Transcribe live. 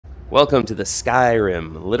Welcome to the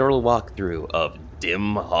Skyrim literal walkthrough of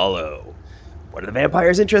Dimhollow. What are the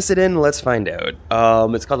vampires interested in? Let's find out.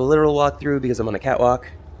 It's called a literal walkthrough because I'm on a catwalk.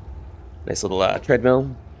 Nice little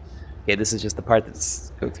treadmill. Okay, this is just the part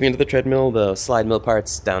that's hooks me into the treadmill. The slide mill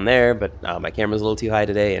part's down there, but my camera's a little too high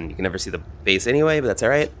today, and you can never see the base anyway, but that's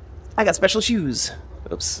alright. I got special shoes.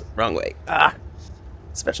 Oops, wrong way.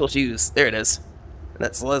 Special shoes. There it is. And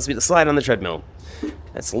that allows me to slide on the treadmill.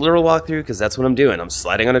 That's a literal walkthrough because that's what I'm doing. I'm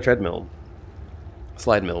sliding on a treadmill.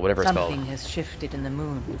 Slide mill, whatever it's called. Something has shifted in the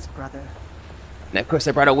moons, brother. And of course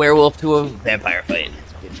I brought a werewolf to a vampire fight.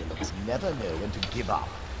 Vigilants never know when to give up.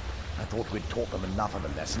 I thought we'd taught them enough of a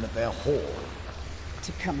lesson at their hall.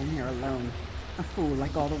 To come in here alone. A fool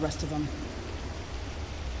like all the rest of them.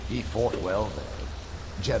 He fought well,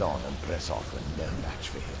 though. Jedon and Pressoff were no match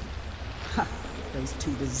for him. Ha! Those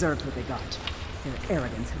two deserved what they got. Their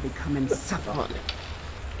arrogance had become insufferable.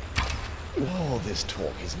 All this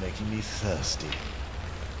talk is making me thirsty.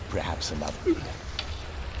 Perhaps another.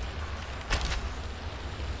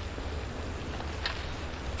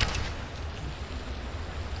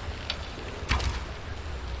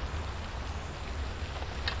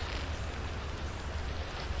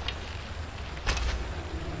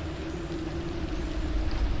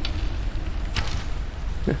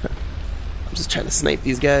 I'm just trying to snipe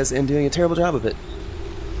these guys and doing a terrible job of it.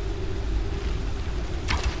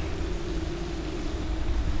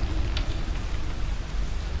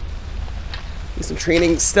 Need some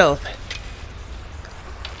training stealth.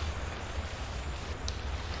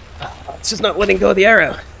 It's just not letting go of the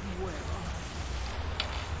arrow.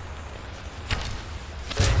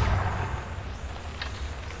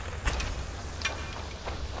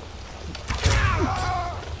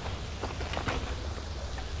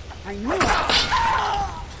 I knew it!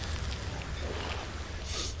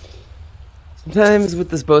 Sometimes with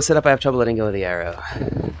this bow setup I have trouble letting go of the arrow.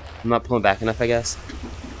 I'm not pulling back enough, I guess.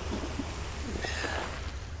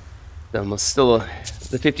 Almost still,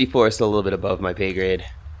 the 54 is still a little bit above my pay grade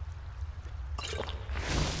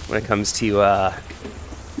when it comes to the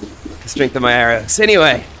strength of my arrows.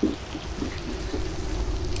 Anyway,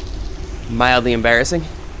 mildly embarrassing.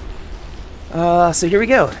 So here we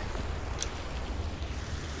go.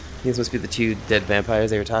 These must be the two dead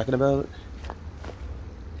vampires they were talking about.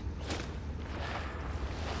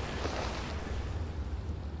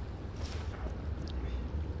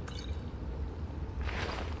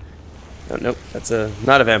 Oh, nope, that's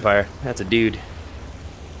not a vampire. That's a dude.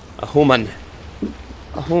 A human.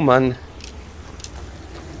 A human.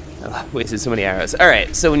 Oh, wasted so many arrows.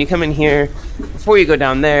 Alright, so when you come in here, before you go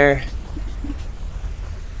down there...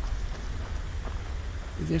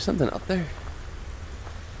 Is there something up there?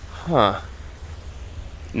 Huh.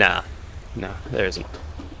 Nah. No, there isn't.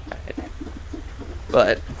 Right.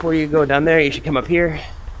 But before you go down there, you should come up here.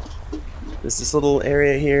 There's this little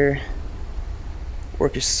area here.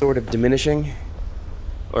 Work is sort of diminishing.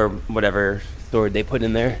 Or whatever sword they put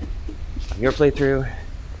in there. On your playthrough.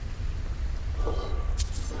 Oh,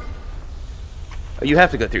 you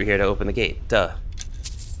have to go through here to open the gate. Duh.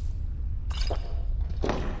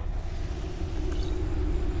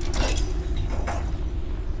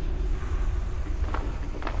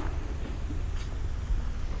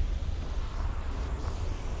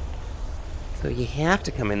 So you have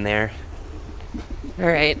to come in there.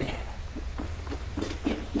 Alright.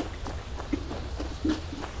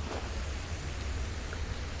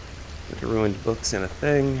 With ruined books and a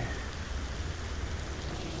thing.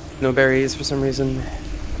 No berries for some reason.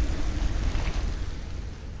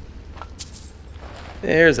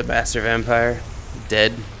 There's a bastard vampire.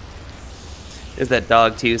 Dead. There's that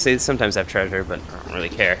dog too. They sometimes have treasure, but I don't really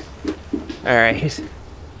care. Alright.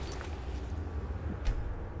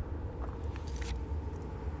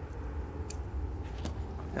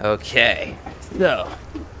 Okay, so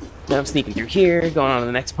now I'm sneaking through here, going on to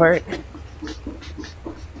the next part.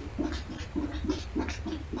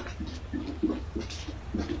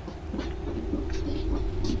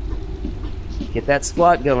 Get that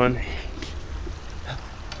squat going.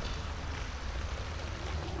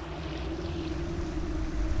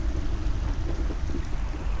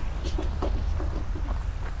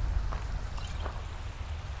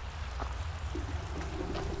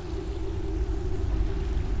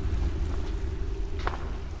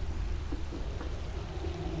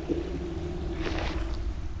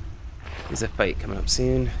 There's a fight coming up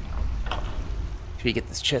soon. Should we get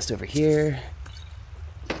this chest over here?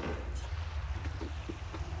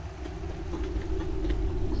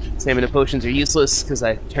 Stamina potions are useless because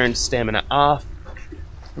I turned stamina off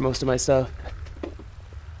for most of my stuff.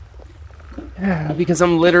 Because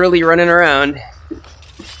I'm literally running around.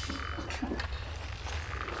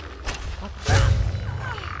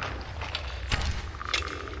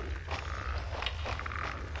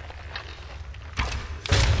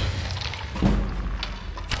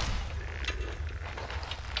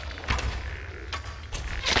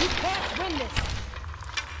 win this.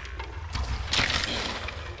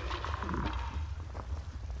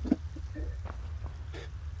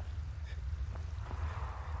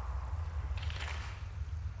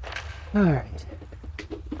 All right.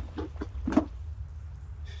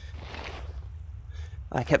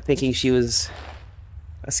 I kept thinking she was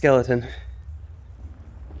a skeleton.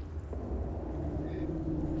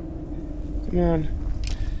 Come on.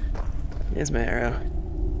 There's my arrow.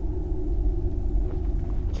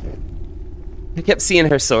 I kept seeing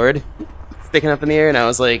her sword sticking up in the air, and I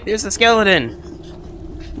was like, there's a skeleton!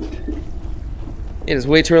 It is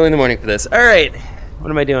way too early in the morning for this. Alright, what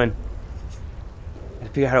am I doing?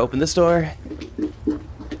 Gotta figure out how to open this door.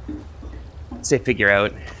 Say figure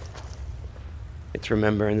out. It's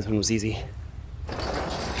remember, and this one was easy.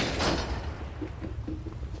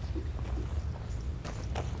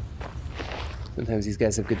 Sometimes these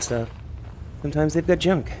guys have good stuff. Sometimes they've got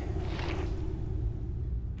junk.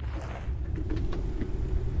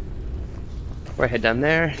 Before I head down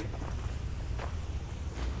there.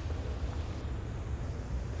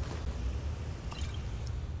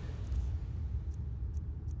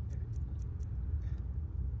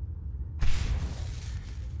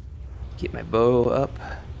 Keep my bow up.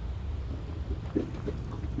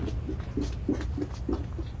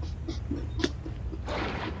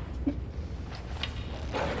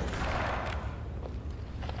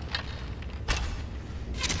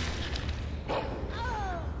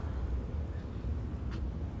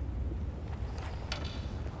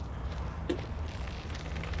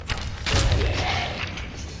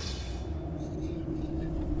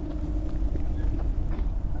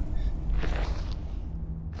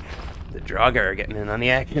 Draugr are getting in on the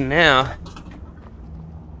action now.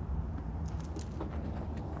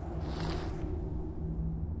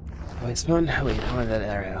 Always fun. Wait, I wanted that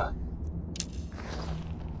arrow.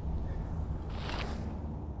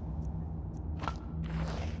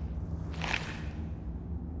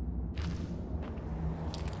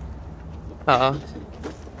 Uh-oh.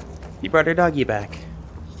 You brought her doggy back.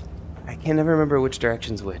 I can never remember which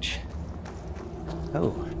direction's which.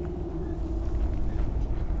 Oh.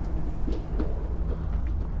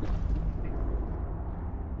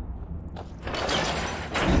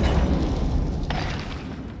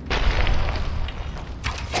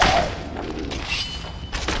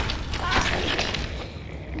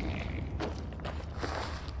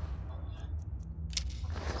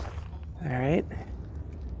 Alright.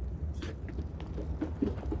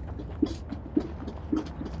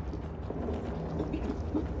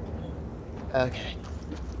 Okay.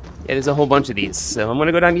 Yeah, there's a whole bunch of these, so I'm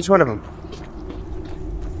gonna go down each one of them.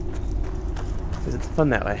 Because it's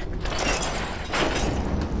fun that way.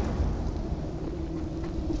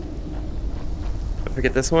 Don't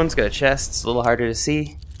forget this one's got a chest, it's a little harder to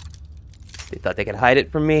see. They thought they could hide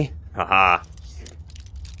it from me. Haha.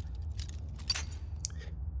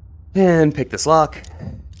 And pick this lock.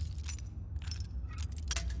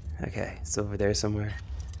 Okay, it's over there somewhere.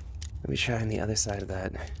 Let me try on the other side of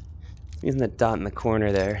that. I'm using the dot in the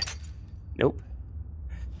corner there. Nope.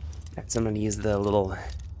 Next I'm gonna use the little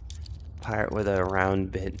part where the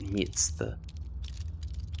round bit meets the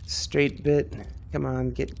straight bit. Come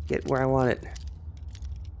on, get where I want it.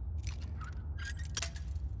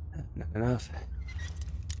 Not enough.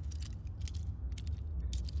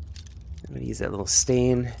 I'm gonna use that little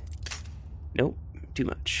stain. Nope, too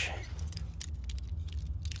much.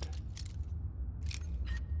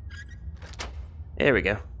 There we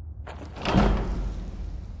go.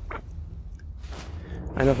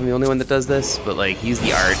 I don't know if I'm the only one that does this, but like, use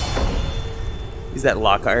the art. Use that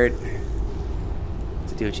lock art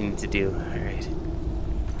to do what you need to do. Alright.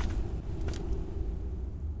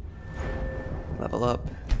 Level up.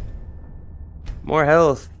 More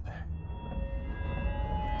health.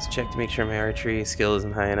 Let's check to make sure my archery skill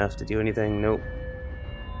isn't high enough to do anything. Nope.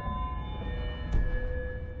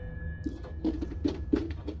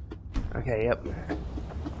 Okay, yep.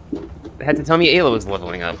 They had to tell me Ayla was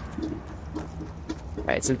leveling up.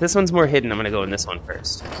 Alright, since this one's more hidden, I'm gonna go in this one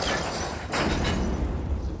first.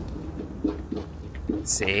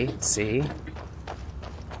 See?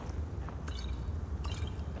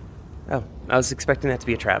 Oh, I was expecting that to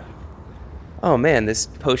be a trap. Oh man, there's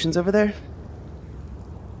potions over there?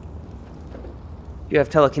 You have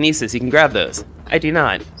telekinesis, you can grab those. I do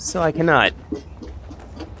not, so I cannot.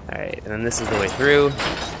 Alright, and then this is the way through.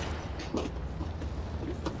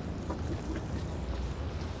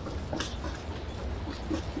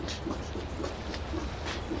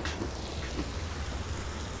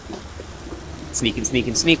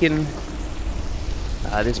 Sneaking.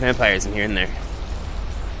 There's vampires in here and there.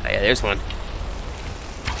 Oh yeah, there's one.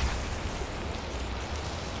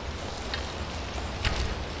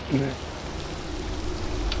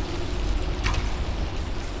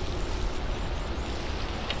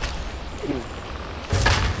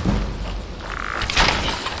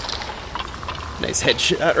 Nice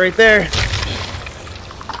headshot right there.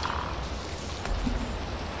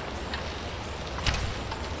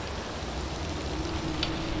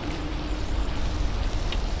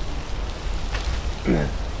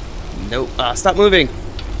 Nope. Stop moving.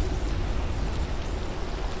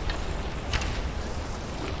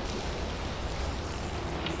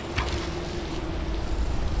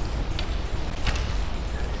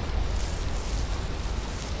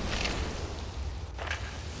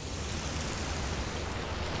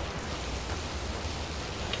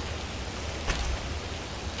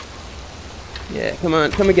 Yeah, come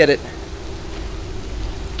on, come and get it.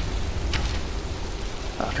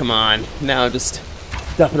 Oh, come on. Now I'm just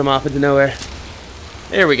dumping them off into nowhere.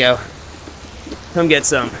 There we go. Come get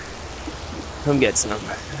some. Come get some.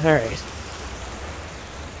 Alright.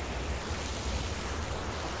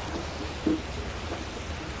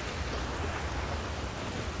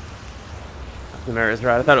 The mirror's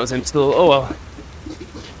right. I thought it was in school. Oh well.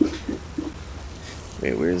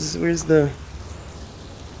 Wait, where's the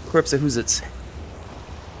corpse of who's it's?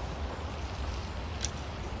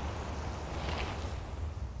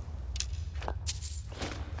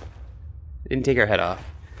 Didn't take her head off.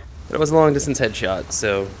 But it was a long distance headshot,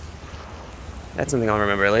 so that's something I'll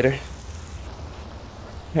remember later.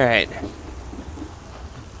 Alright.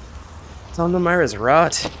 It's on the Myra's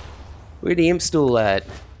rot. Where'd the imp stool at?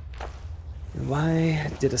 And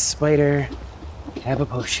why did a spider have a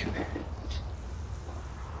potion?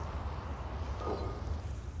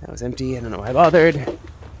 That was empty, I don't know why I bothered.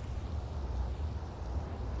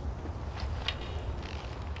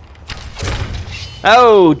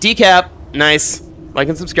 Oh, decap! Nice. Like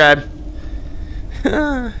and subscribe.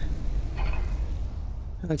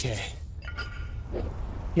 Okay.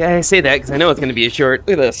 Yeah, I say that because I know it's going to be a short.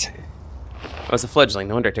 Look at this. Oh, it's a fledgling.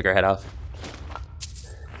 No wonder I took her head off.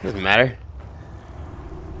 Doesn't matter.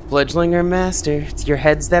 Fledgling or master, it's your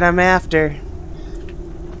heads that I'm after.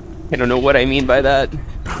 I don't know what I mean by that.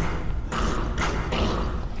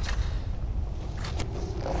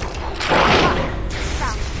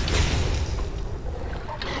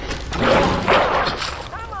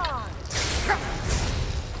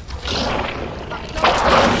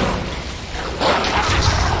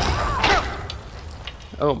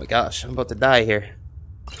 Oh my gosh, I'm about to die here.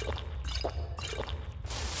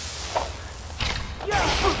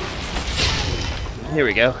 Here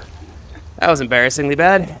we go. That was embarrassingly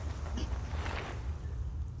bad.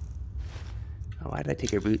 Oh, why did I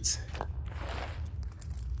take her boots?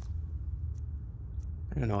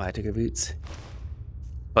 I don't know why I took her boots.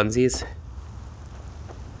 Bunsies.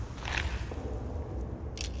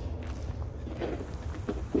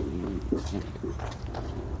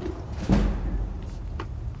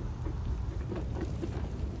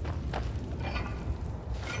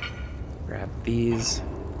 Grab these.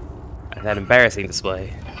 That embarrassing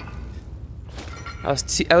display. I was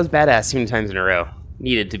badass too many times in a row.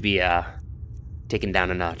 Needed to be taken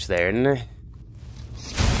down a notch there, didn't I?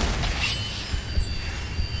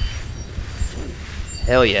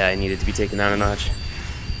 Hell yeah, I needed to be taken down a notch.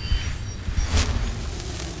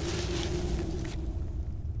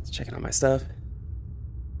 Just checking out my stuff.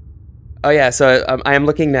 Oh yeah, so I am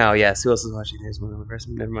looking now. Yes, who else is watching? There's one other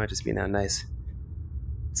person. Never mind, just me now. Nice.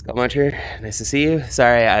 Skull Muncher, nice to see you.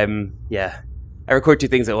 Sorry, I record two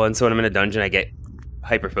things at once, so when I'm in a dungeon I get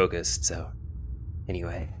hyper-focused, so...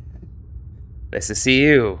 Anyway. Nice to see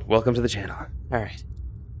you. Welcome to the channel. Alright.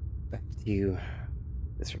 Back to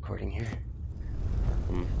this recording here.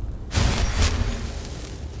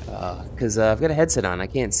 Because I've got a headset on, I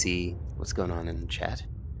can't see what's going on in the chat.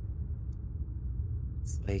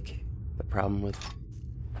 It's like the problem with...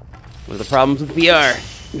 one of the problems with VR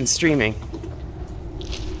and streaming.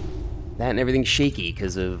 That and everything's shaky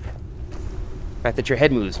because of the fact that your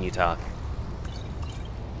head moves when you talk.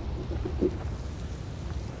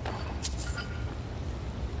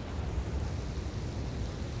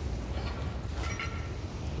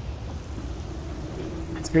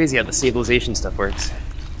 It's crazy how the stabilization stuff works.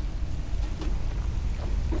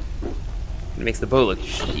 It makes the bow look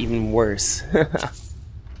even worse.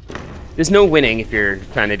 There's no winning if you're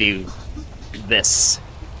trying to do this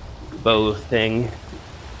bow thing.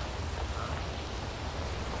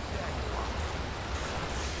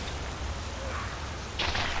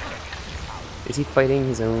 Is he fighting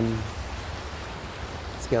his own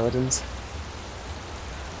skeletons?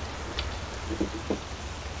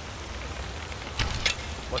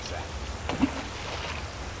 What's that?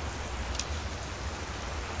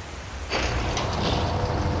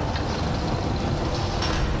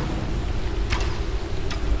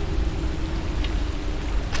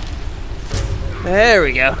 There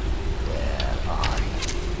we go.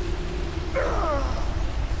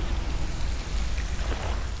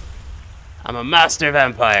 I'm a master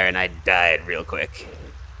vampire, and I died real quick.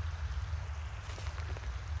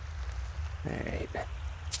 Alright.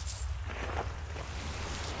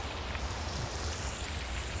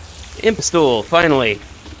 Imp stool, finally.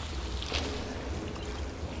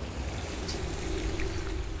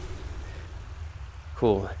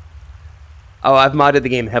 Cool. Oh, I've modded the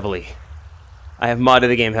game heavily. I have modded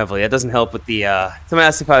the game heavily. That doesn't help with the, someone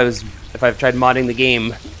asked if I've tried modding the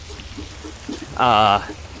game,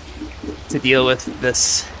 to deal with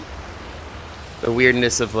this, the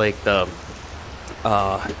weirdness of, like, the,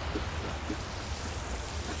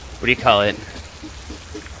 what do you call it?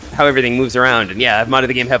 How everything moves around. And yeah, I've modded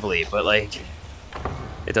the game heavily, but, like,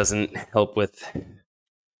 it doesn't help with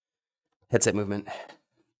headset movement.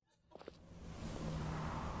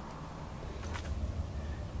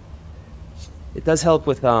 It does help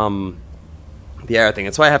with the arrow thing.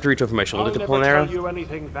 That's why I have to reach over my shoulder to pull an arrow. You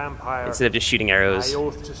anything, vampire. Instead of just shooting arrows. My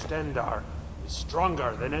oath to Stendar is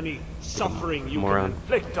stronger than any suffering you Moron. can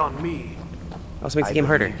inflict on me. Also makes the game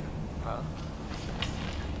harder.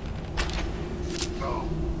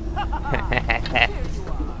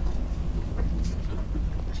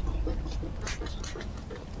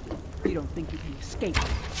 You don't think you can escape?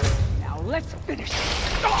 Now let's finish it.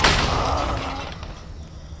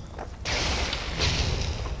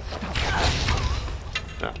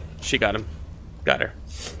 Oh, she got him. Got her.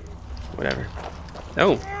 Whatever.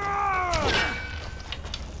 Oh.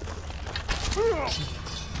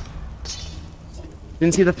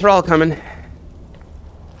 Didn't see the thrall coming.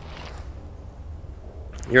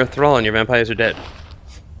 You're a thrall and your vampires are dead.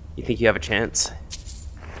 You think you have a chance?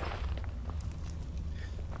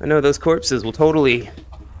 I know those corpses will totally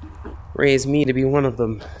raise me to be one of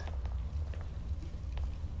them.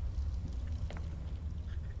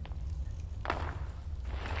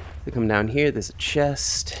 We come down here, there's a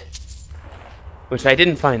chest. Which I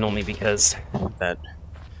didn't find only because of that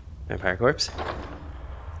vampire corpse.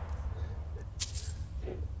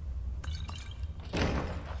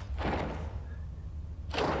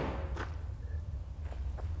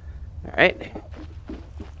 Alright.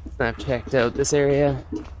 I've checked out this area.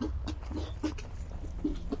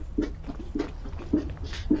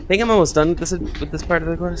 I think I'm almost done with this part of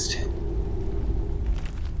the quest.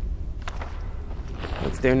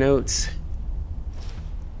 What's their notes?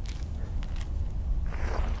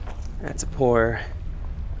 That's a poor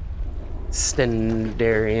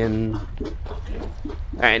Stendarian.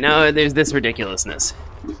 Alright, now there's this ridiculousness.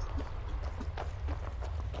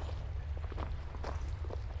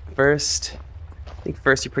 First, I think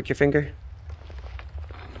first you prick your finger.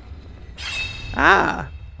 Ah!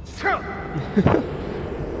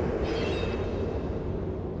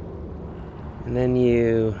 And then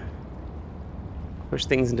you push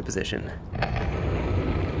things into position.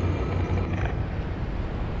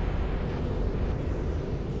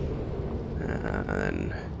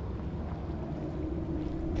 And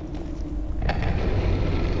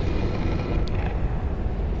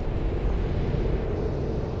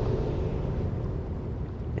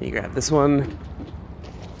you grab this one.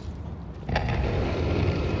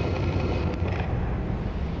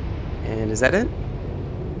 And is that it?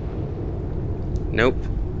 Nope.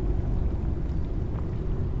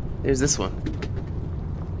 There's this one.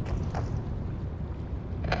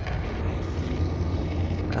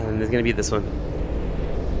 And there's gonna be this one.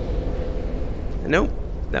 Nope,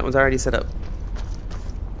 that one's already set up.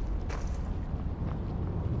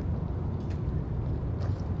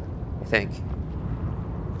 I think.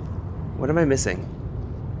 What am I missing?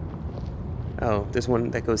 Oh, there's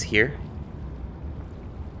one that goes here.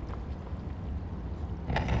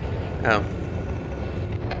 Oh.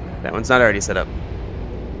 That one's not already set up.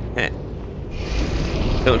 Eh.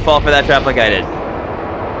 Don't fall for that trap like I did.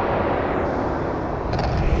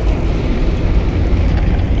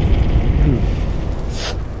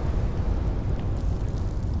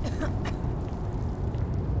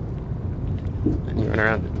 And you run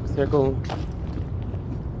around the circle.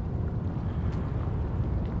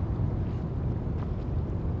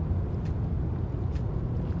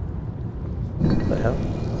 What the hell?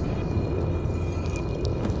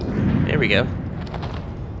 There we go.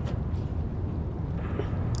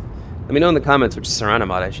 Let me know in the comments which Serana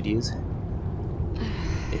mod I should use.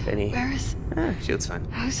 If any. Where is... Ah, shield's fine.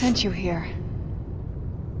 Who sent you here?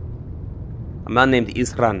 A man named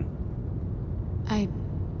Isran. I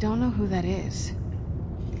don't know who that is.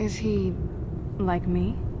 Is he... like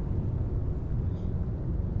me?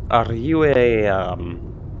 Are you a,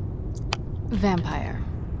 Vampire.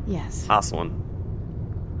 Yes. Aslan?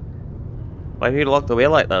 Why have you locked away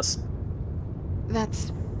like this?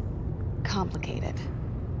 That's complicated.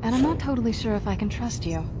 And I'm not totally sure if I can trust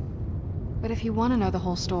you. But if you want to know the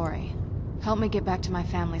whole story, help me get back to my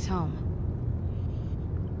family's home.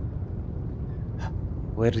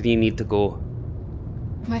 Where do you need to go?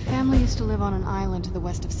 My family used to live on an island to the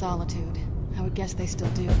west of Solitude. I would guess they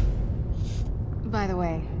still do. By the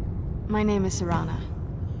way, my name is Serana.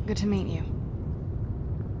 Good to meet you.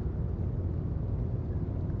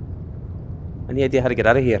 Any idea how to get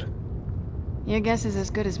out of here? Your guess is as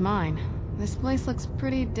good as mine. This place looks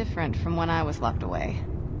pretty different from when I was locked away.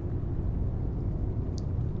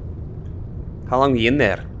 How long were you in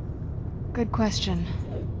there? Good question.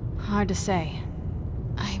 Hard to say.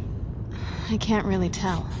 I can't really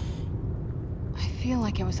tell. I feel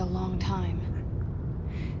like it was a long time.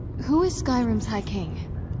 Who is Skyrim's High King?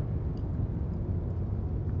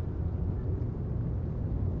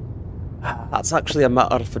 That's actually a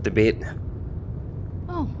matter for debate.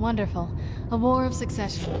 Oh, wonderful. A war of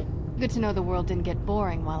succession. Good to know the world didn't get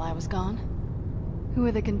boring while I was gone. Who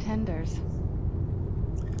are the contenders?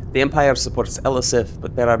 The Empire supports Elisif,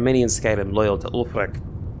 but there are many in Skyrim loyal to Ulfric.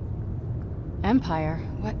 Empire?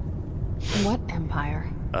 What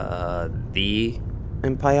empire? The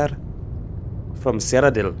Empire? From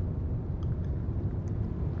Cyrodiil.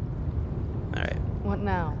 Alright. What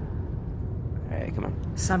now? Alright, come on.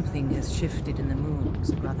 Something has shifted in the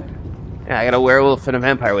moons, brother. Yeah, I got a werewolf and a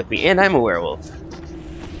vampire with me, and I'm a werewolf.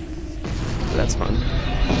 That's fun.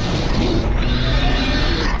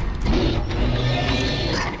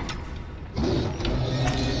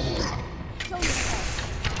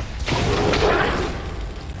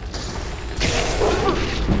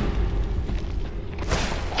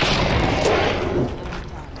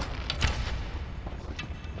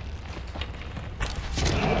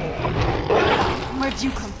 Where'd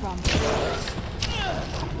you come from?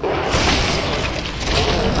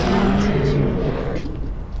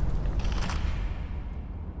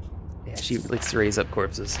 Yeah, she likes to raise up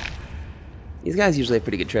corpses. These guys usually have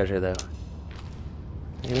pretty good treasure, though.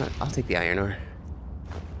 You know what? I'll take the iron ore.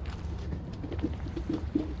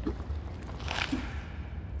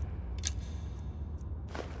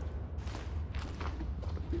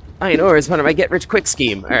 Iron ore is part of my get-rich-quick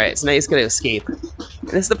scheme. Alright, so now he's gonna escape. And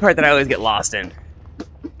this is the part that I always get lost in.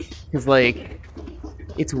 Because, like,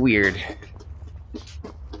 it's weird.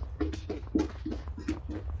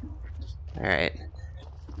 Alright.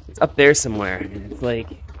 It's up there somewhere. And it's like...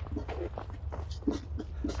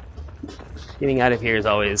 getting out of here is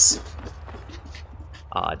always...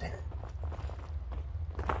 odd.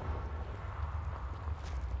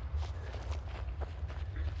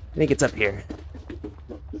 I think it's up here.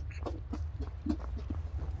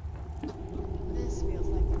 This feels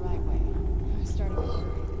like the right way. I'm starting to worry.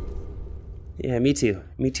 Yeah, me too.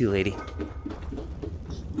 Me too, lady.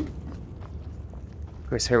 Of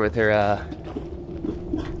course, her with her,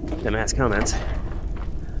 dumbass comments.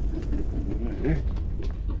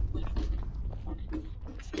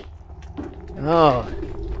 Oh,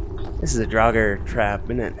 this is a Draugr trap,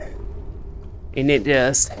 isn't it? Isn't it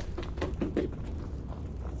just?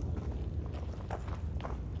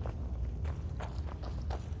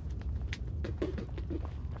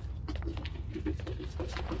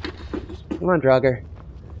 Come on, Draugr.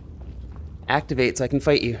 Activate so I can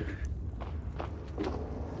fight you.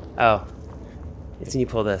 Oh. It's when you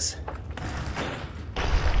pull this.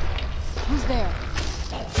 Who's there?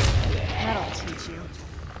 That'll teach you.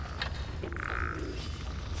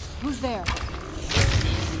 Who's there?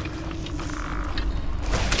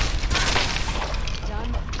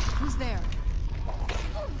 Done. Who's there?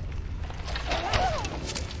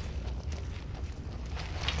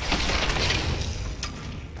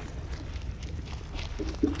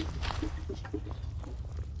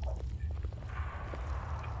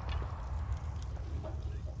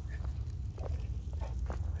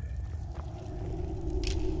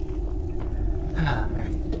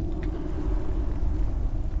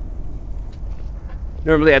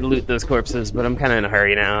 Normally I'd loot those corpses, but I'm kind of in a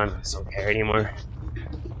hurry now. I don't care anymore.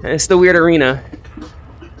 And it's the weird arena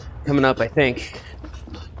coming up, I think.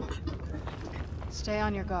 Stay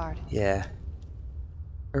on your guard. Yeah.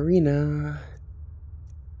 Arena.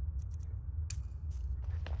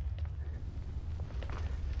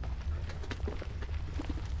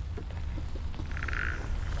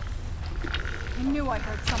 I knew I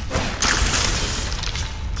heard something.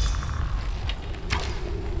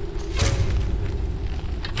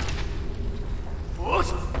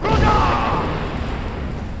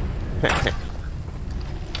 I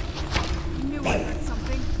knew I heard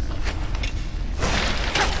something.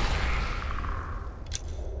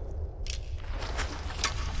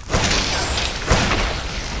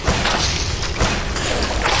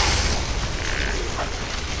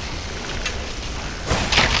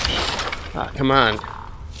 Ah, come on.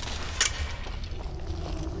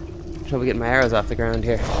 Trouble getting my arrows off the ground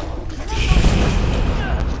here.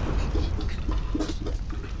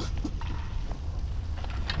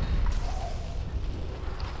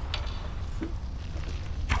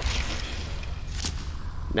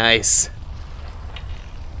 Nice.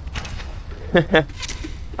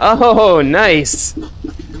 Oh, nice.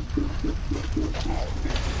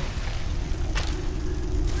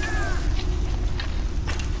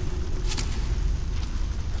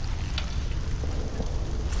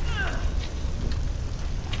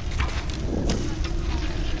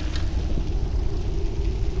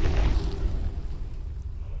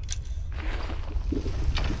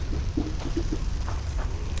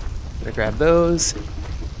 Gonna grab those.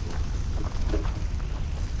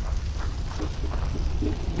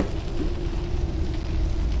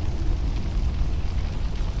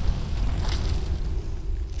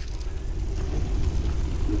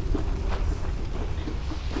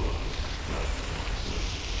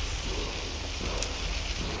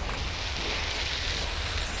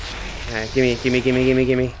 Alright,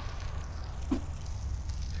 gimme.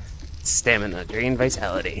 Stamina, drain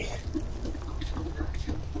vitality.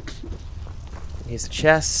 Here's a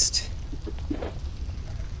chest.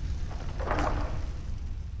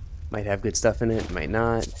 Might have good stuff in it, might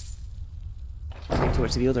not. Take too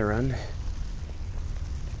much to be able to run.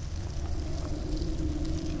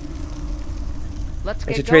 Let's I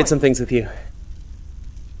get should going. trade some things with you.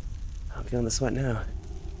 I'm feeling the sweat now.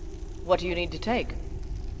 What do you need to take?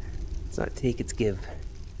 It's not take, it's give.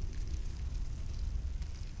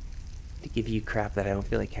 To give you crap that I don't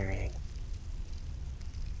feel like carrying.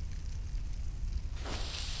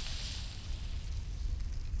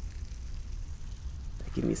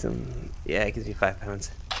 Give me some... Yeah, it gives me 5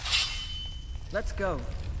 pounds. Let's go.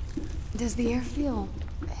 Does the air feel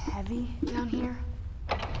heavy down here?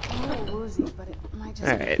 I'm a little woozy, but it might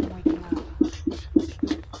just Alright. be from waking up.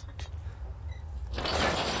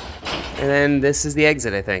 And then this is the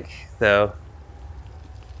exit, I think. So,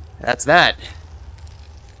 that's that.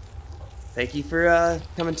 Thank you for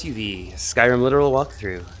coming to the Skyrim literal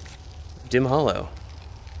walkthrough. Dimhollow.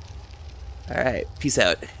 Alright, peace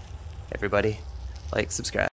out, everybody. Like, subscribe.